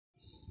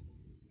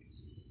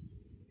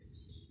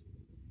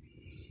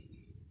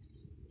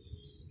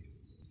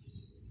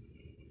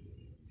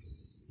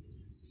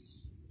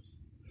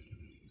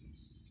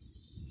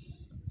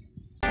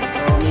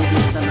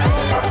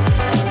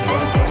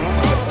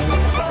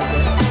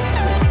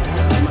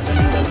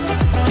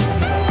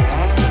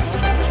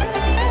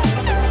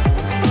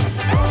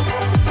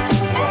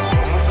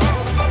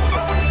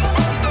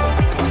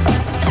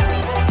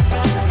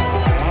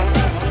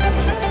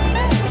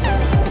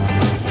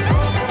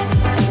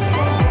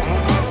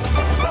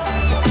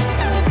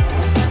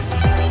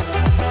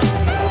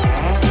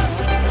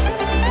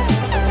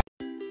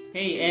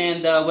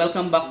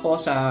welcome back po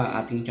sa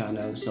ating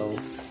channel. So,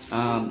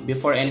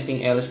 before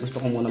anything else, gusto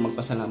ko muna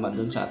magpasalamat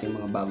dun sa ating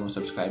mga bagong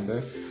subscriber.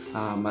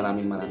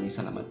 Maraming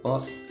salamat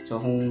po. So,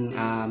 kung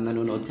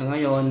nanonood ka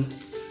ngayon,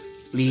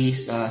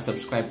 please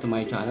subscribe to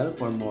my channel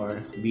for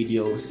more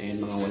videos and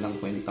mga walang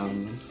kwentang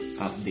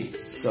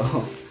updates. So,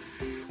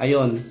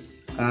 ayun.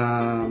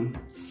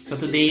 So,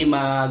 today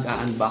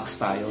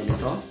mag-unbox tayo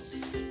nito.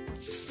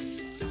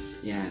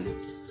 Yan.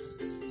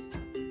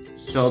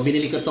 So,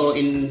 binili ko to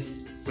in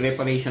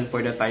preparation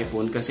for the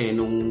typhoon kasi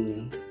nung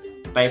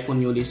typhoon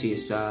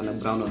Ulysses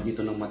nag-brown out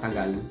dito ng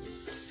matagal.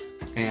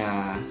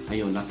 Kaya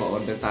ayun,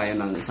 napa-order tayo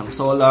ng isang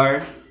solar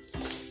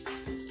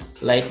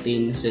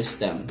lighting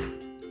system.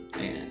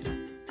 Ayan.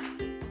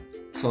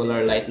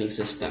 Solar lighting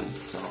system.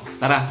 So,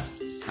 tara,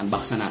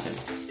 unbox na natin.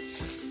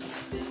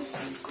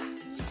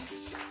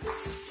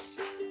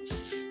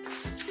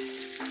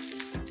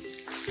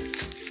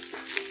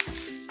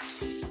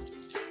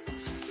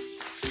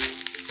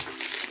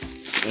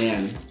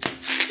 Ayan.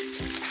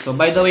 So,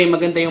 by the way,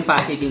 maganda yung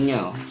packaging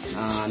niya.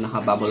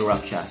 Naka-bubble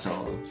wrap siya. So,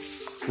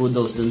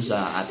 kudos dun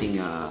sa ating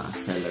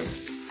seller.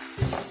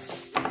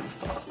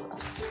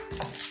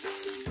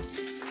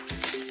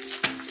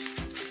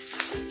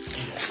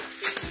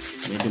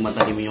 Medyo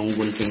matalim yung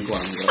gunting ko.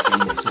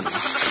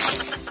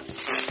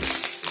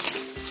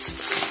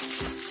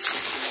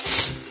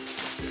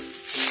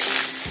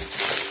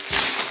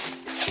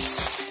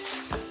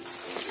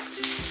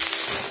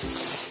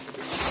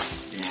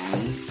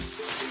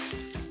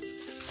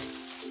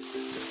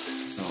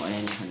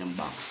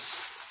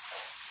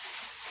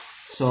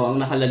 So,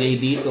 ang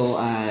nakalagay dito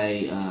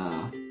ay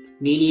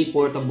mini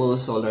portable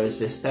solar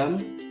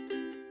system,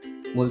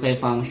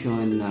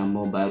 multifunction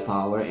mobile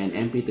power, and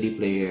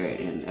MP3 player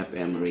and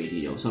FM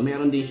radio. So,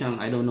 meron din siyang,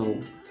 I don't know,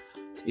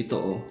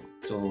 ito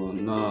So,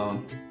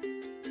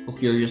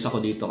 curious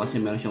ako dito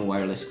kasi meron siyang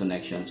wireless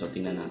connection. So,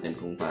 tingnan natin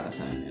kung para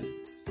saan yan.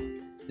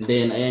 And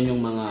then, ayan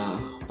yung mga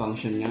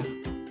function niya,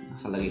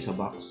 nakalagay sa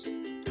box.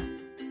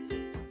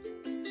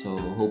 So,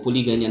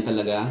 hopefully ganyan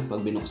talaga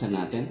pag binuksan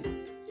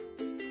natin.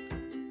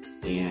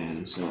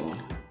 Ayan, so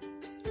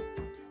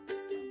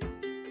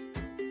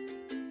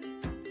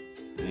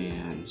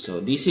ayan,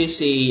 so this is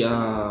a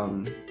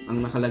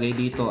ang nakalagay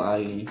dito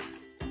ay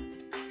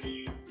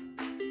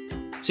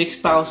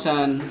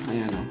 6,000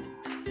 ayan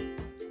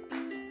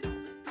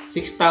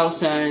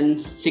 6,600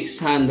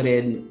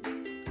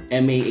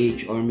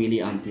 mAh or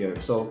milliampere.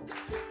 So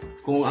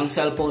kung ang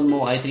cellphone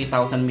mo ay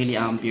 3,000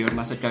 milliampere,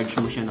 masa-charge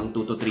mo siya ng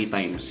 2 to 3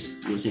 times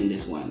using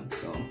this one.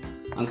 So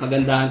ang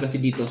kagandahan kasi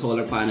dito,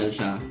 solar panel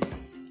siya.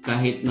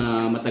 Kahit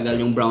na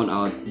matagal yung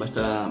brownout,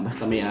 basta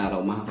may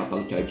araw,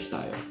 makakapag-charge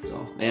tayo.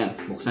 So, ayan,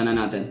 buksan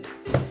na natin.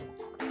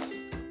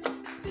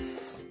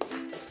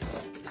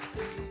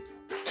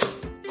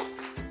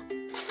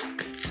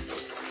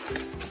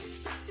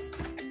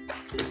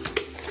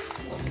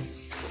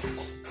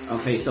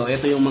 Okay, so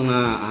ito yung mga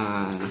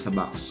nasa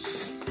box.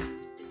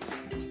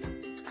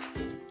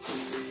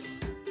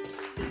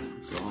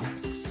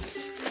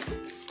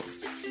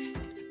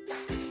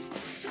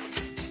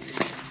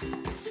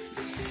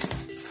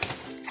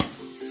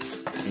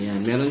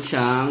 Ayan, meron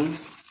siyang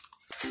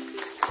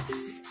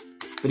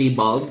free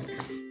bulb.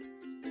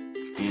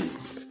 Ayan.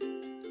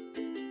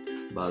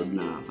 Bulb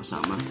na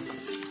kasama.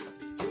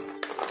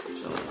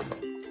 So,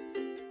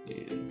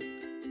 ayan.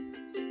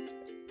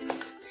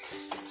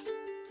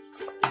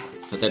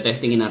 So,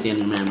 tetestingin natin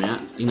yan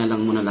mamaya. Tingnan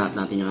lang muna lahat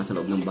natin yung nasa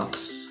loob ng box.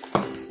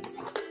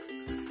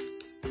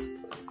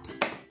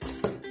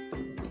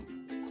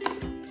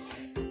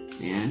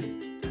 Ayan.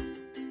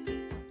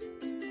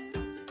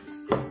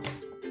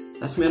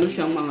 Tapos meron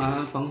siyang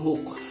mga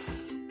pang-hook.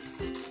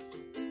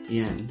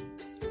 Yan.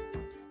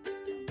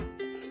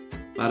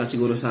 Para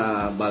siguro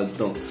sa bulb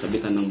to.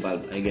 Sabitan ng bulb,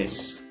 I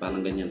guess.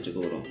 Parang ganyan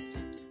siguro.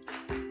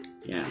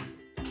 Yan.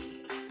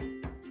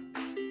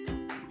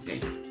 Okay.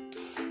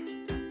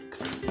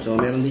 So,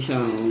 meron din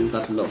siyang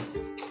tatlong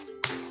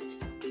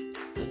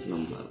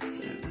bulb.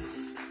 Yan.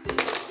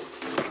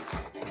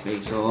 Okay,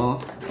 so,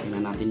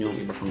 tingnan natin yung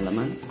iba pang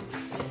laman.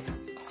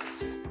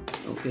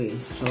 Okay,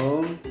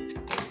 so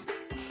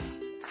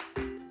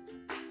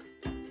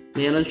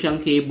meron siyang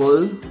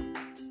cable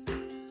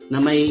na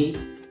may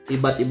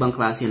iba't ibang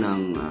klase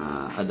ng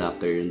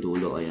adapter yung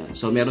dulo. Ayan.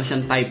 So, meron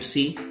siyang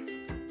Type-C.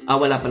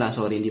 Wala pala.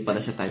 Sorry, hindi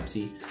pala siya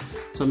Type-C.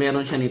 So,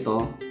 meron siya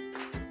nito.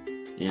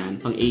 Ayan,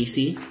 pang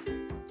AC.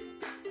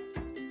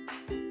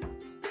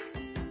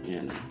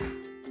 Ayan.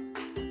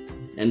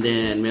 And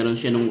then, meron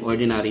siya nung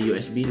ordinary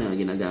USB na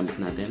ginagamit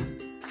natin.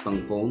 Pang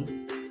phone.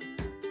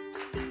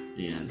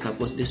 Ayan.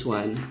 Tapos, this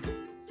one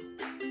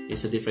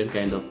is a different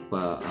kind of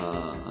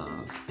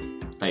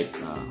type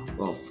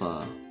of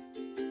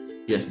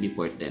USB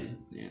port din.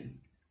 Ayan.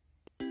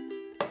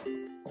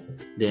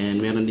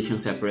 Then, meron din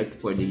siyang separate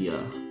for the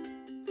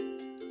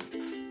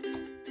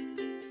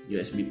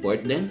USB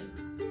port din.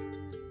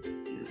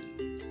 Ayan.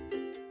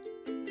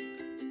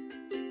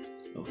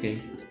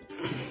 Okay.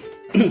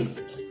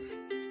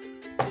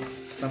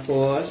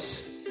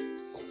 Tapos,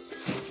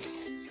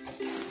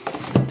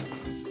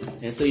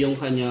 ito yung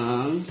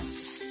kanyang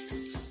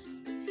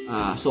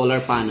solar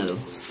panel.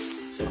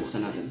 So,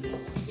 buksan natin.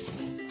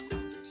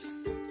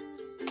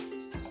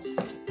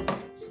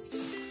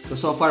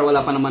 So far, wala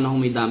pa naman akong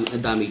may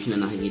damage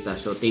na nakikita.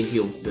 So, thank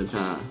you dun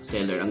sa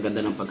seller. Ang ganda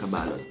ng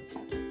pagkabalot.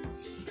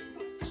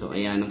 So,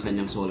 ayan ang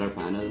kanyang solar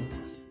panel.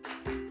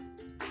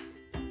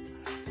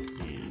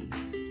 Ayan.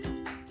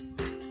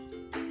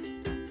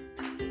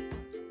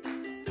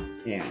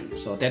 Ayan.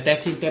 So,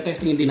 tetesting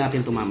din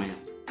natin ito mamaya.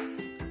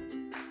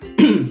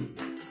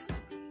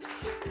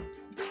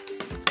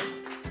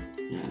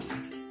 Ayan.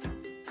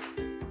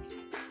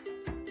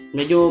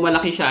 Medyo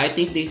malaki siya. I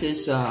think this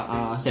is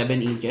 7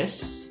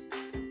 inches.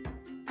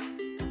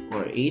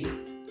 Or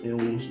 8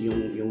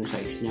 yung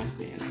size niya.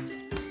 Ayan.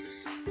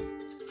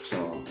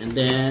 So, and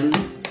then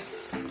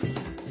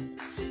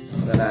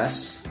the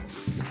last,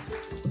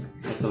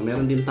 ito,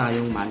 meron din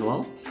tayong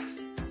manual.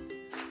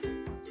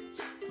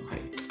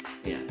 Okay.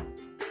 Ayan.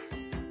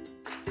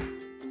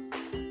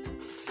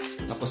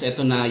 Tapos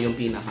ito na yung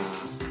pinaka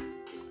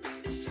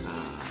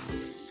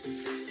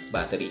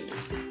battery niya.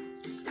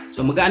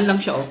 So, magaan lang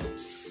siya, oh.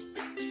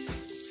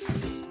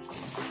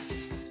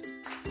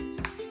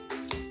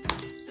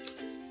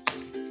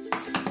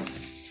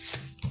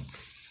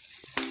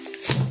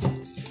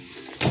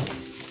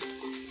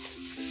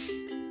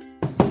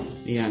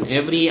 Ayan,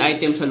 every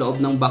item sa loob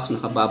ng box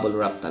naka-bubble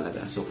wrap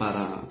talaga. So,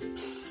 para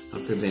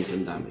prevent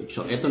yung damage.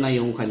 So, ito na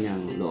yung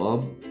kanyang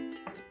loob.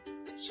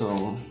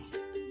 So,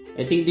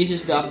 I think this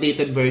is the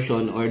updated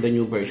version or the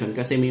new version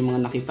kasi may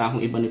mga nakita akong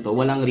iba nito.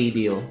 Walang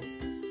radio.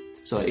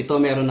 So, ito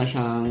meron na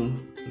siyang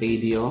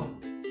radio.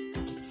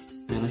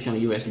 Meron siyang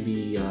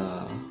USB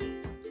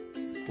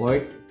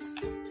port.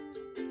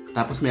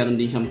 Tapos, meron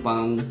din siyang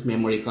pang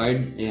memory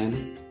card. Ayan.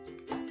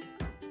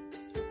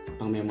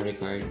 Pang memory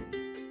card.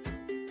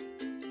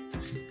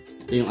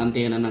 Ito yung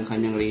antena ng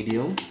kanyang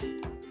radio.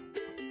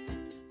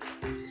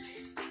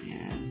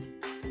 Ayan.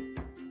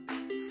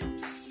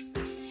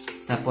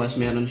 Tapos,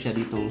 meron siya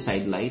ditong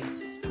side light.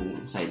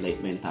 Kung side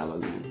light may tawag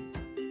na.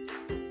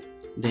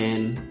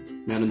 Then,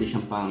 meron din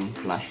siyang pang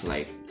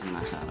flashlight na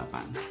nasa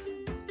harapan.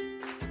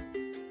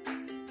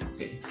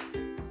 Okay.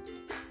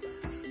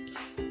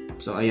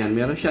 So, ayan.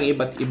 Meron siyang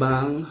iba't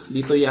ibang,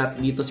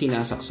 dito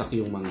sinasaksak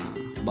yung mga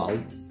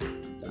bulb.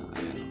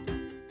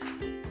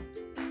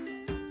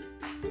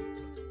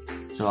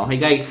 So, okay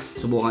guys,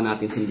 subukan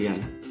natin sindihan.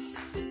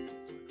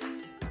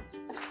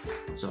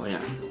 So,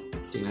 ayan.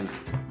 Tingnan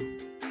natin.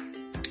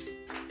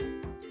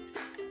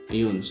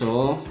 Ayun,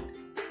 so,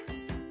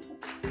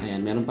 ayan,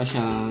 meron pa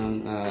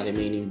siyang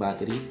remaining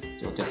battery.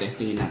 So,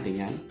 testingin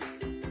natin yan.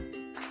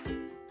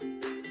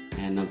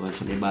 Ayan, nag-on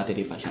siya. May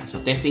battery pa siya.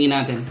 So, testingin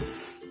natin.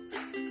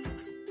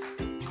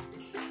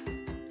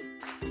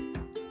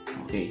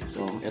 Okay,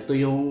 so, ito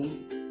yung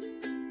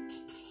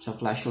sa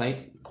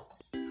flashlight.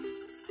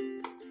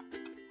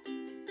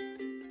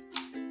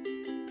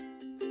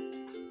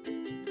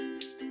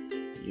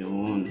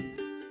 Yun.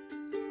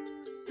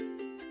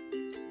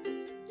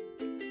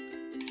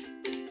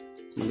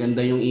 Maganda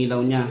yung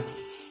ilaw niya.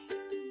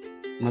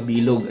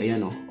 Mabilog.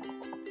 Ayan, oh.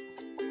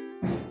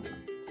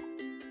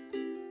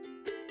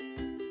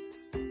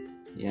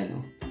 Ayan,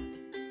 oh.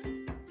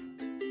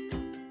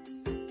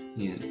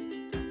 Ayan.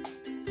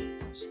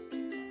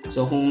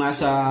 So, kung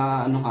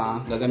nasa,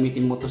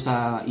 gagamitin mo to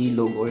sa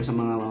ilog or sa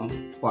mga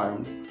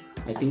farm,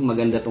 I think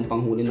maganda tong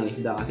panghuli ng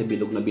isda kasi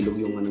bilog na bilog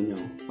yung nyo,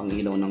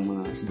 pangilaw ng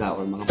mga isda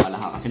or mga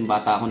palaka. Kasi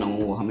bata ako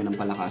nangunguha kami ng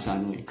palaka sa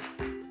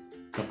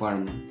sa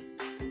farm.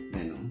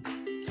 Ayan, oh.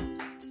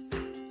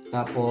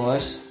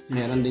 Tapos,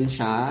 meron din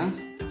siya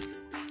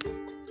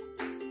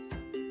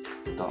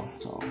ito.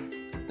 So,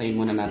 tayin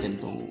muna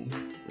natin tong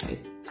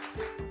light.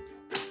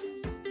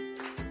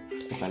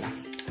 Ito pala.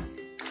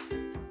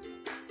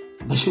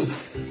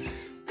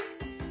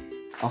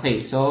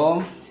 Okay,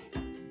 so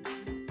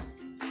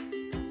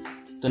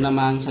ito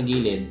naman sa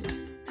gilid.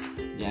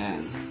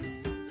 Yan.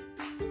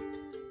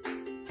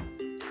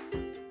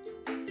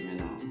 Yan,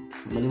 o.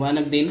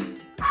 Maliwanag din.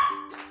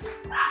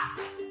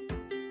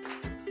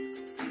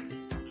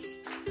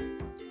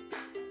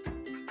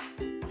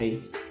 Okay.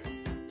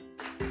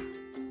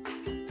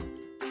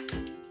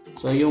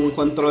 So, yung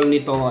control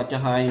nito at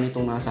saka yung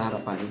itong nasa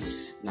harapan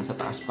is nasa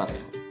taas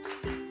pareho.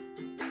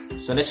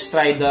 So, let's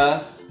try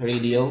the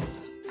radio.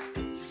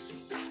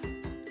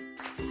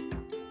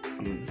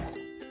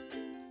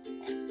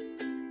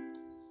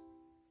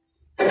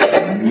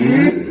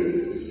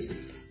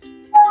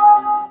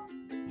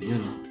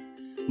 Ayun.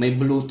 May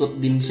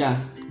Bluetooth din siya.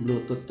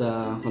 Bluetooth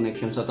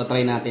connection. So,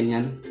 tatry natin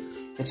yan.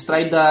 Let's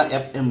try the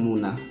FM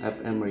muna.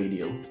 FM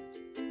radio.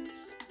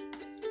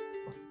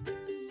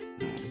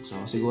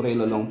 So, siguro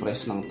ilolong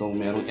press lang itong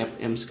merong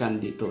FM scan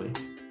dito eh.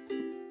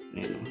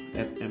 Ayun,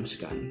 FM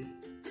scan.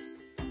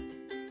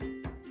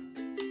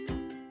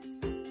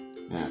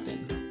 Natin.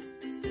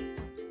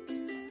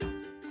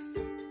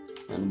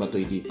 Ano ba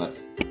ito ilipat?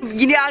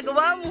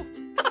 Ginagawa mo!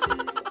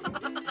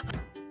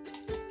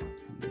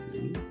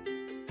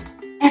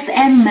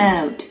 FM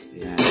mode.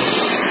 Ayan.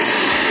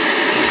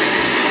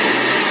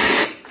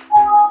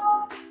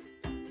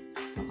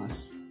 Lakas.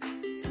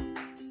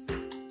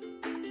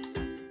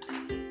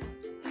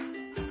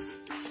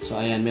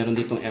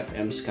 meron ditong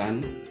FM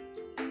scan.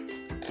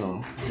 So,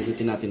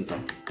 pilitin natin to.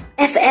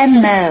 FM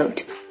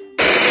mode.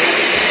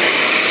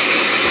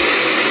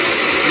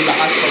 Ang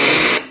lakas to.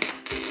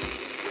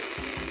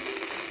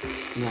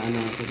 Ano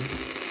natin.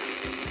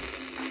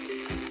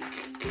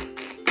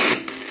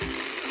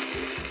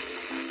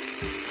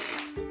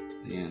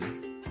 Ayan.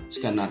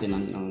 Scan natin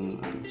ang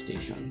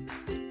station.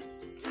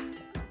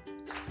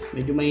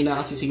 Medyo mahina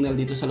kasi signal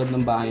dito sa loob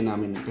ng bahay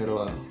namin.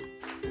 Pero,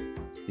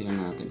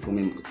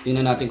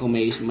 tingnan natin kung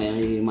may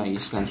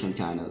scan siyang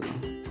channel. No?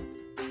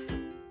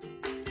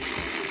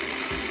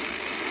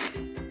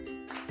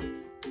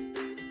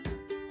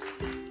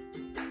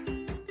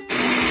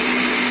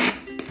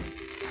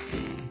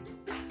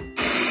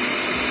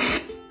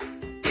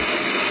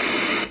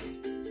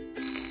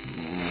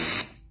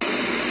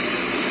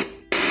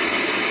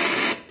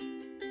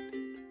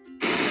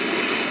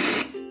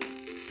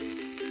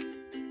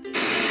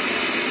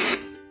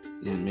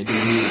 Yan, medyo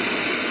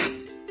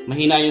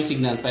mahina yung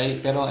signal,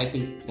 pero I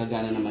think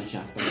gagana naman siya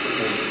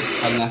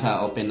pag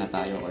nasa open na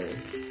tayo, or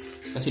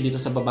kasi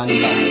dito sa baba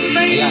nila,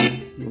 ayan,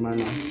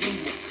 gumana.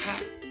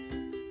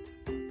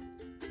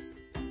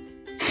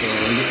 So,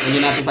 hindi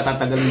natin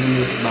patatagalin yung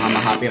music, baka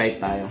ma-copyright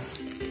tayo.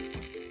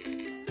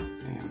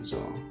 Ayan, so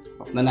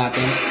off na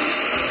natin.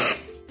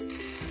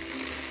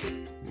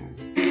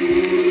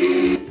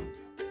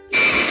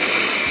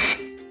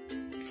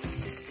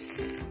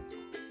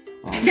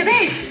 The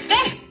best!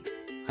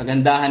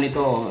 Kagandahan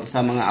nito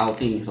sa mga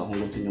outing. So, kung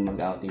gusto nyo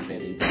mag-outing,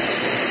 pwede ito.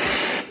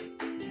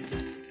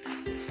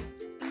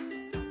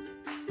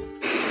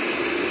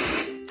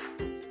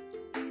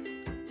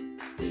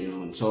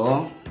 Ayun.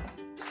 So,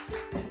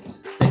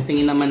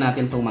 testingin naman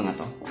natin itong mga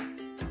to.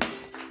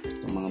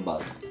 Itong mga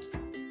bulb.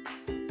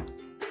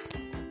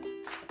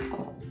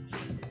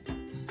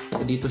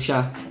 So, dito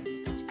siya.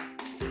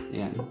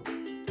 Ayan.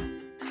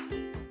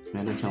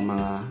 Meron siyang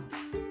mga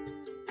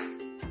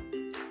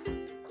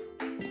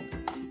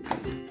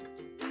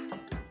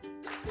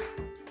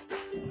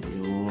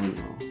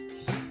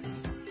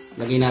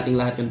lagay natin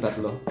lahat yung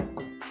tatlo.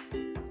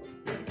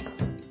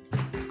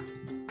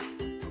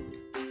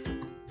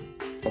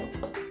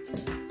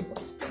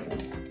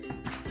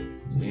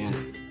 Ayan.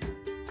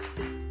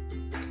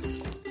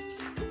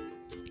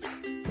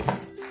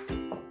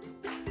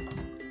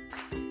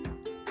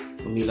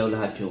 Umilaw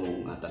lahat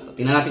yung tatlo.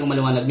 Tingnan natin kung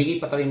maliwanag. Bigay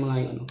pa tayo yung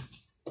mga yung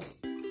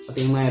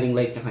pati yung mga ring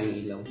light tsaka yung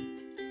ilaw.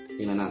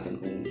 Tingnan natin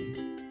kung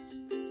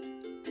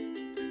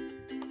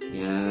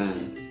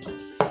yan.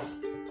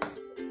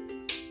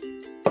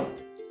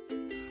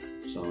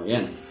 So,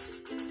 ayan.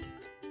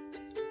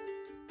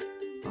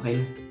 Okay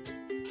na.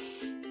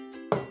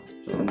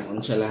 So,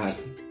 on siya lahat.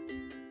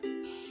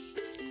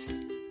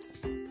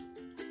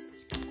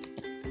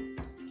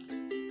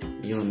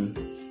 Yun.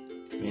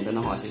 Meron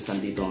ako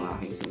assistant dito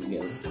ang aking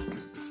single.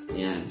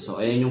 Ayan.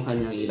 So, ayan yung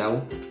kanyang ilaw.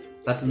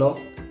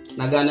 Tatlo.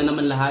 Nagana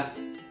naman lahat.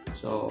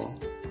 So,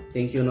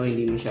 thank you, no.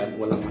 Hindi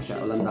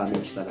walang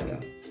damage talaga.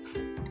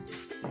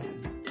 Ayan.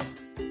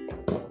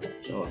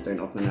 So, turn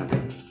off na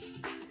natin.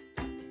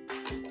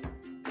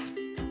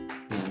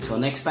 So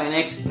next,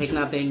 take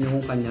natin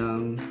yung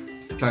kanyang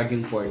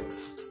charging port.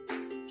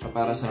 So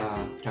para sa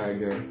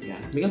charger, yan.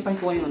 Bigyan pa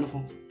ko yung ano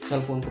ko,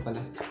 cellphone ko pala.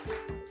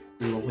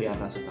 Iwan ko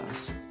yata sa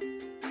taas.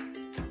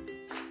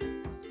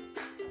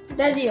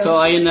 Daddy,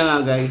 so ayun na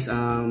nga guys,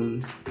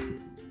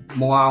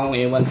 mukha akong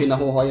ewan,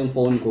 pinakuha yung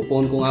phone ko.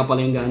 Phone ko nga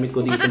pala yung gamit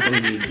ko dito pang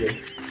video.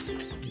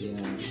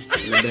 Yan.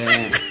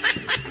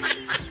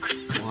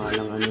 Mukha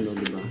lang ano no,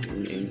 diba?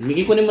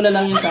 Bigay ko mo na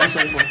lang yung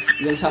Samsung ko.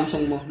 Yung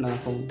Samsung mo na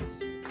phone.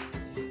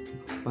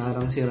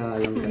 Parang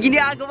sira lang.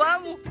 Ginagawa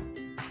mo.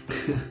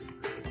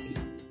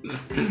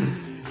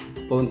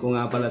 Phone ko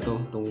nga pala to,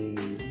 itong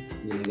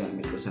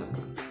ginagamit ko sa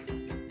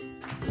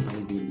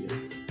video.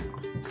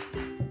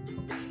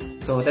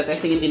 So,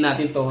 tetestingin din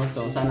natin to.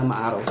 So, sana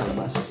maaraw sa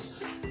labas.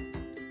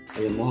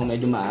 Ayun, mukhang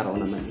medyo maaraw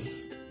naman.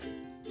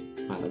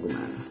 Para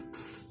gumana.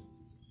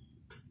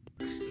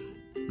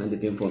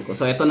 Nandito yung phone ko.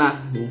 So, ito na,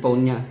 yung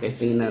phone niya.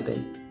 Testingin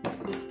natin.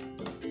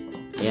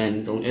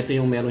 Ayan, ito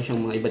yung meron siyang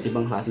mga iba't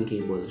ibang klaseng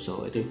cable.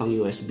 So, ito yung pang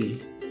USB.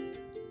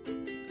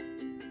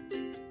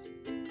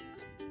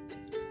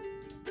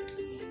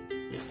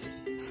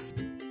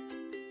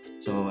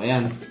 So,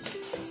 ayan.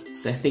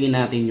 Testingin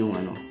natin yung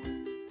ano.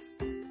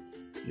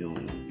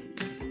 Yung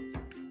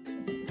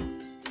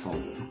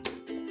phone.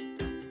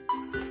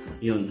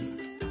 Yun.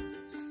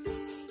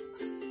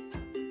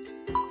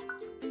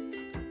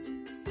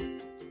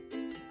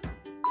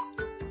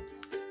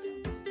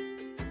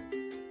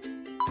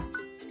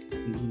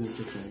 Hindi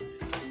nag-charge.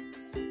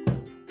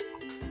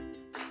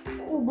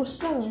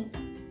 Ubus lang eh.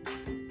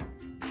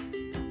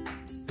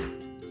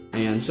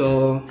 Ayan,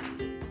 so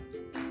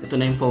ito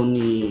na yung phone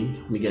ni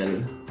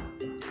Miguel.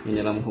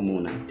 Hiniram ko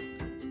muna.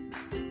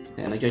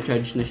 Ayan,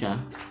 nag-charge na siya.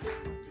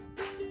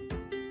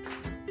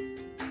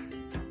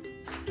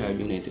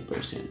 Charging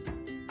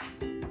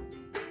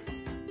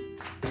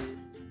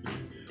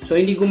 90%. So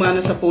hindi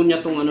gumana sa phone niya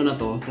tong ano na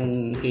to,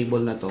 tong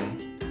cable na to.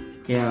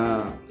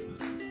 Kaya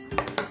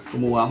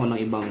kumuha ako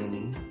ng ibang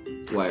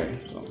wire.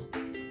 So,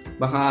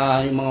 baka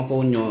yung mga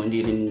phone nyo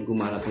hindi rin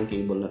gumana tong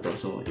cable na to.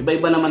 So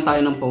iba-iba naman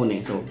tayo ng phone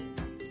eh. So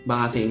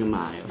baka sa inyo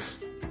maayos.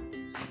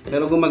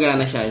 Pero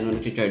gumagana siya, yung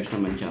nag-charge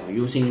naman siya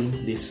using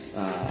this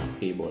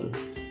cable.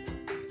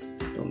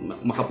 So,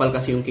 makapal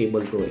kasi yung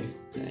cable ko eh.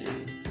 Ayan.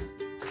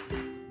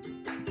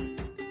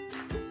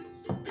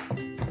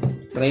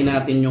 Try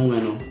natin yung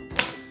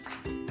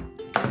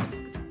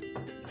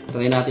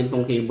try natin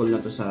tong cable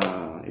na to sa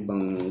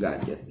ibang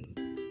gadget.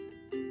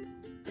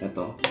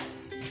 Ito.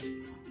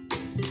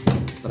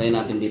 Try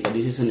natin dito.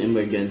 This is an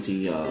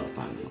emergency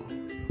fan.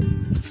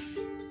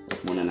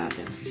 Off muna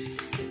natin.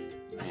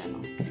 Ayan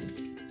o.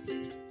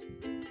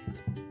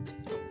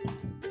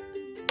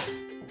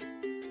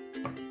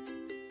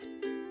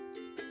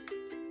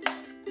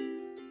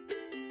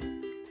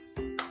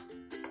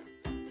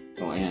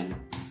 So, ayan.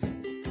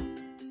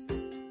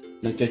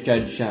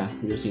 Nagcha-charge siya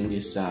using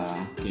this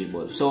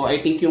cable. So,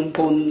 I think yung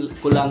phone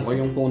ko lang or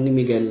yung phone ni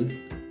Miguel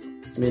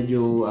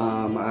medyo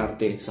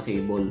maarte sa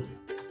cable.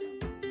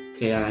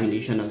 Kaya hindi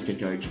siya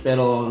nagcha-charge.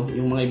 Pero,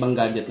 yung mga ibang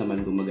gadget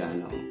naman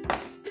gumagana.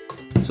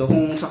 So,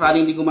 kung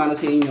sakaling hindi gumana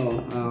sa inyo,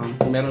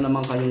 kung meron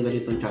naman kayong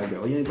ganitong charger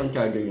o yung ibang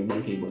charger yung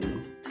ibang cable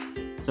no?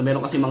 So,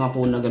 meron kasi mga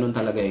phone na ganun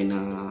talaga eh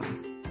na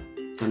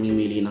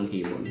namimili ng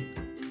cable.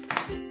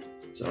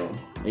 So,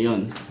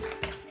 ayun.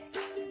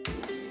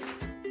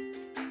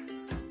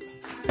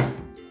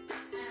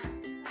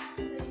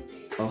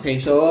 Okay,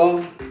 so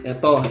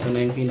ito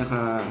na yung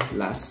pinaka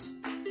last.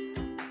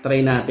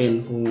 Try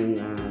natin kung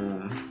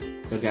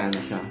gagana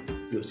siya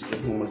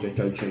kung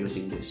mag-charge siya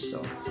using this. So,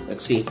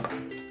 let's see.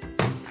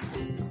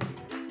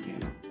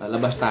 Ayan.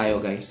 Lalabas tayo,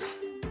 guys.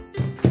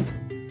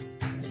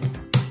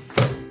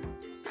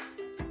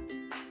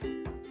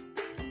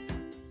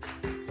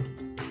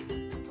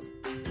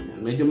 Ayan.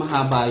 Medyo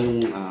mahaba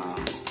yung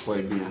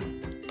cord niya.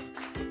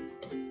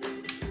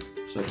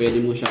 So,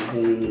 pwede mo siyang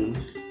kung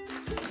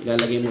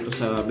ilalagay mo to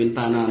sa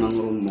bintana ng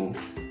room mo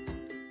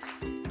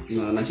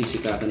na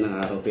nasisikatan ng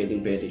araw,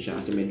 pwede siya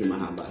kasi medyo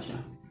mahaba siya.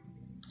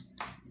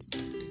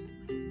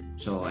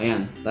 So,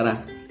 ayan, tara.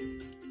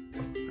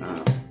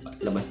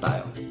 Labas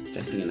tayo.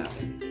 Testingin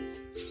natin.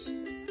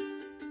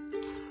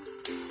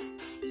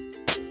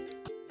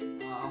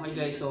 Okay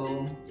guys,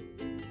 so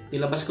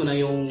nilabas ko na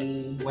yung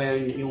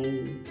wire, yung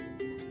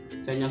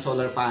sa inyong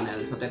solar panel.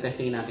 So,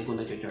 testingin natin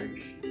kung nag-charge.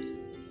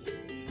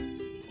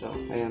 So,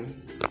 ayan.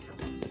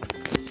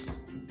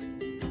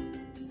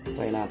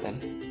 Try natin.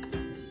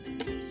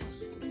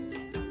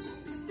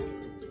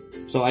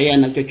 So,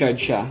 ayan, nagcha-charge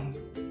siya.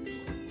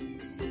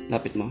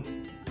 Lapit mo.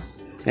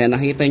 Ayan,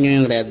 nakita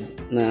nyo yung red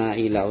na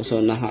ilaw. So,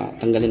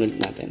 tanggalin ulit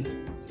natin.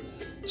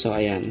 So,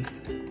 ayan.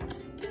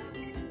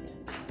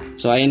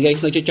 So, ayan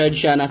guys, nagcha-charge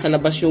siya. Nasa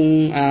labas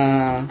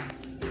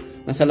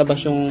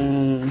yung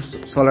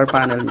solar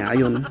panel niya.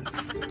 Ayun.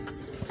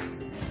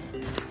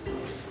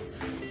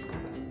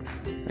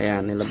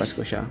 Ayan, nilabas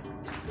ko siya.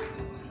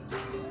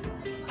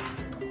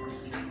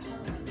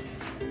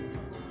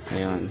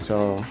 Ayun,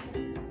 so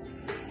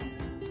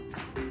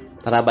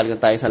tara,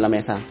 balik tayo sa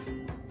lamesa.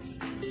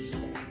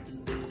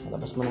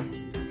 Labas mo na.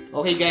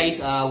 Okay guys,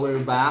 we're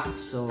back.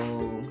 So,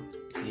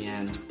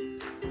 ayan.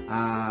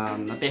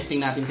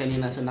 Na-testing natin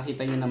kanina. So,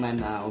 nakita nyo naman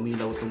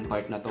umilaw itong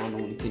part na to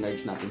nung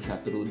tinarge natin siya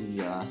through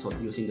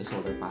using the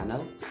solar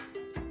panel.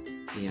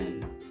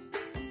 Ayan.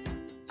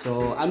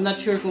 So, I'm not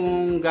sure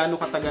kung gaano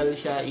katagal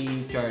siya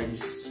i-charge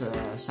sa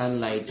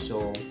sunlight.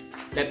 So,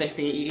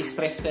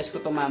 i-stress test ko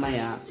to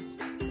mamaya.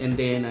 And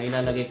then,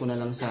 ilalagay ko na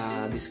lang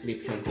sa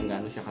description kung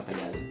gaano siya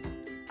katagal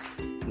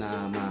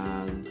na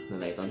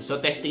mag-light on. So,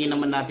 testingin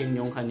naman natin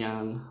yung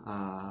kanyang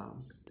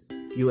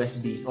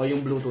USB o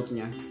yung Bluetooth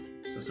niya.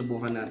 So,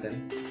 subukan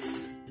natin.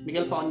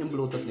 Miguel, pa-on yung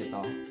Bluetooth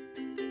nito.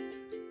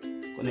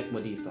 Connect mo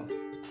dito.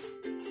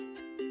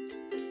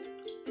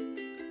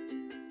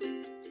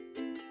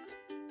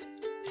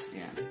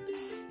 Ayan.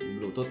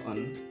 Bluetooth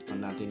on. On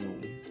natin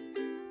yung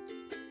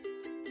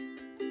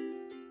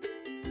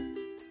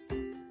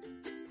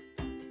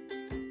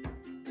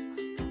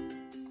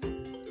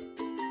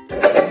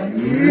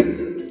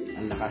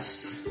ang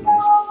lakas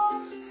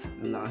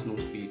ng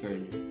speaker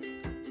niya.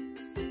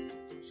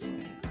 So,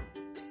 ayan.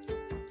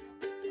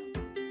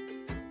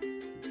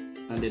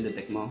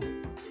 Nade-detect mo?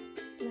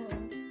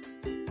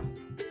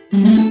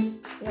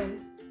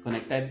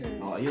 Connected?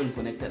 Oo, ayun,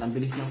 connected. Ang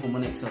bilis niyang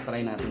kumonect. So,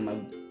 try natin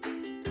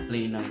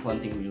mag-play ng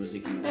konting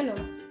music. Ano?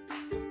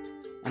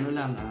 Ano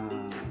lang,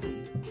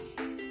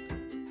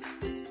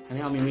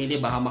 mamimili,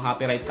 baka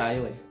makapiright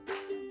tayo eh.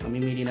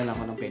 Mamimili na lang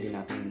ako ng pwede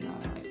natin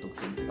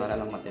itugtog para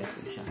lang matest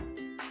siya.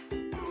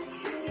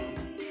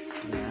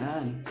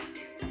 Ayan.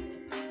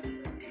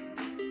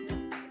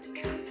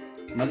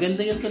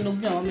 Maganda yung tunog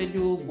niya,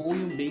 medyo buo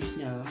yung bass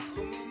niya.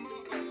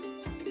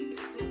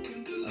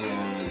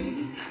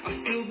 Ayan.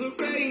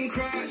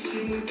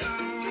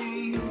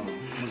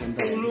 Maganda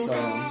rin.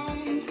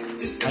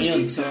 So,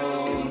 ayun. So,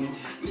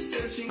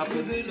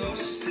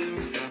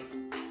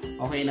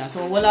 okay na.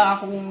 So, wala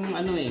akong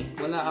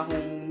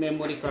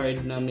memory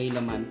card na may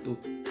laman to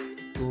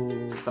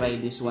try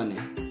this one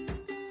eh.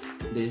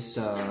 This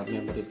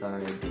memory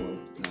card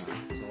port na.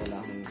 So, wala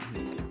akong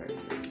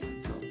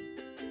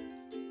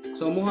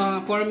So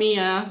for me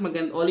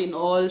all in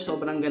all,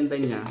 sobrang ganda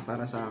niya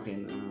para sa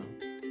akin.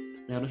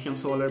 Meron siyang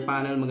solar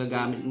panel,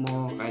 magagamit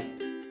mo kahit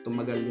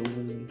tumagal yung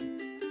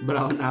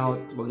brown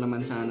out, wag naman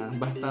sana.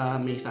 Basta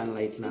may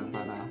sunlight lang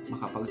para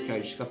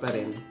makapag-charge ka pa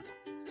rin.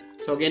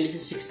 So again, this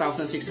is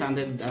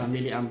 6,600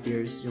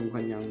 milliamperes yung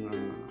kanyang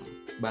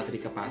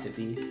battery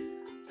capacity.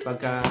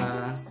 Pagka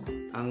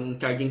ang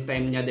charging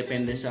time niya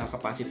depende sa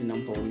capacity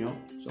ng phone nyo.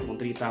 So kung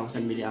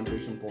 3,000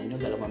 milliamperes yung phone nyo,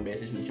 2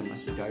 beses mo siya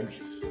mas charge.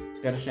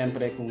 Pero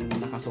syempre kung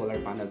naka-solar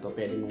panel to,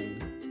 pwede mong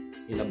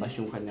ilabas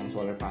yung kanyang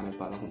solar panel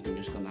para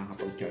continuous ka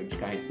nakakapag-charge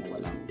kahit na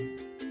walang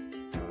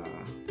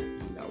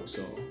ilaw.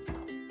 So,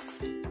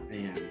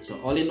 ayan. So,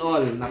 all in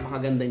all,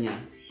 napakaganda niya.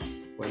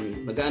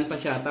 Magaan pa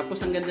siya. Tapos,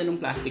 ang ganda ng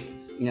plastic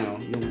niya,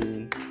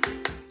 yung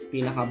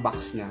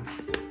pinaka-box niya.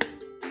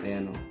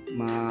 Ayan,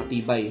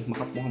 matibay.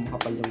 Mukhang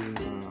makapal yung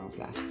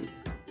plastic.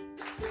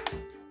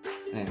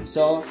 Ayan.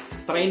 So,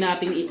 try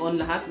natin i-on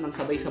lahat ng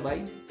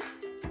sabay-sabay.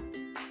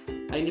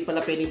 Ay, hindi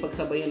pala pwedeng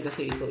pagsabayan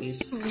kasi ito is...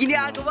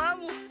 Ginagawa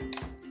mo!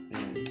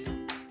 Ayan.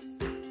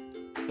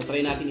 So,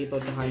 try natin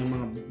ito at saka yung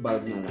mga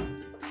bulb na lang.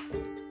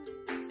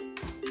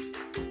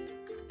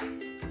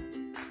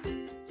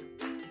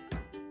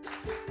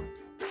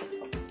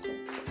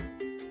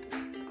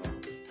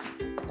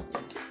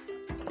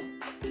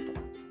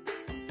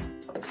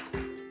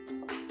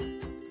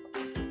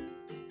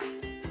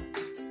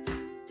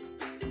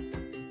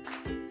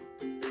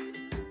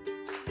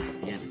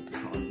 Ayan,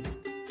 on.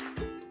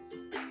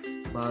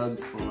 Bulb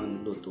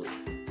on Bluetooth.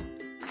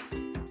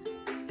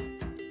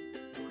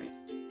 Okay.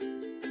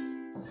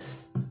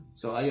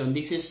 So ayun,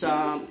 this is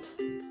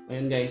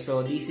ayun guys, so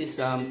this is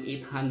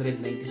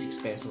 896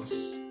 pesos.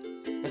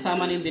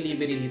 Kasama na yung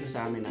delivery dito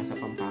sa amin sa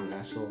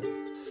Pampanga. So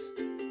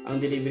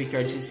ang delivery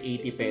charge is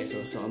 80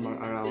 pesos. So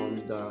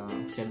around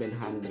 810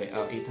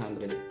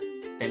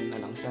 na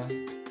lang siya.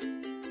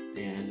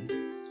 Ayan.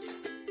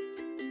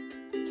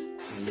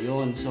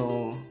 Ayun,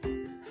 so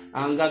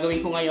ang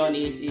gagawin ko ngayon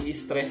is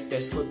i-stress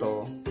test ko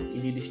to.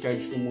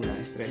 I-discharge ko muna,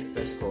 stress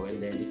test ko,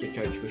 and then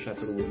i-charge ko siya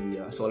through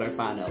the solar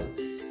panel.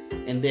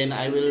 And then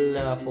I will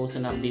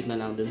post an update na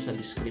lang dun sa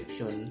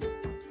description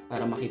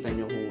para makita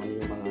nyo kung ano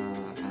yung mga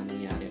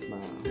nangyari at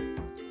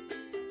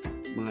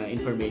mga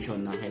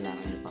information na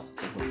kailangan nyo pa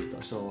dito.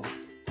 So,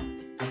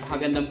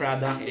 napakagandang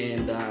product,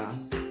 and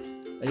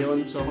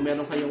ayun, so kung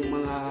meron kayong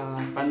mga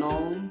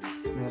tanong,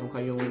 meron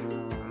kayong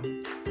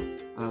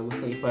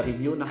gusto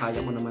ipa-review na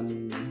kaya ko naman,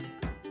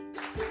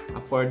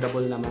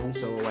 affordable naman,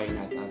 so why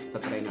not, at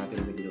try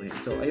natin reviewin.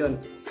 So ayun,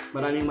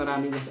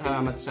 maraming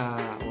salamat sa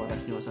oras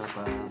nyo sa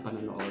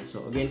panonood.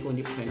 So again, kung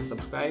hindi po kayo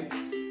na-subscribe,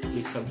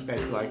 please subscribe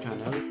to our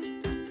channel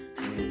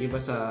and give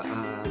us a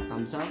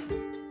thumbs up,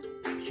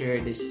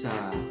 share this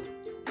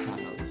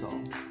channel. So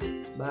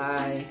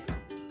bye!